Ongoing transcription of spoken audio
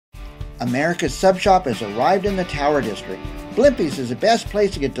America's Sub Shop has arrived in the Tower District. Blimpie's is the best place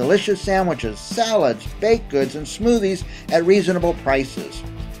to get delicious sandwiches, salads, baked goods, and smoothies at reasonable prices.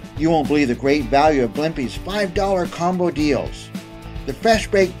 You won't believe the great value of Blimpie's $5 combo deals. The fresh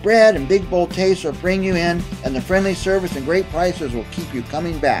baked bread and big bowl taste will bring you in, and the friendly service and great prices will keep you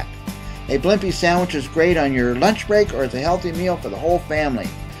coming back. A Blimpie sandwich is great on your lunch break or as a healthy meal for the whole family.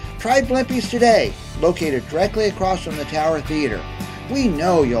 Try Blimpie's today, located directly across from the Tower Theater. We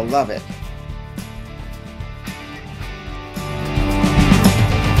know you'll love it.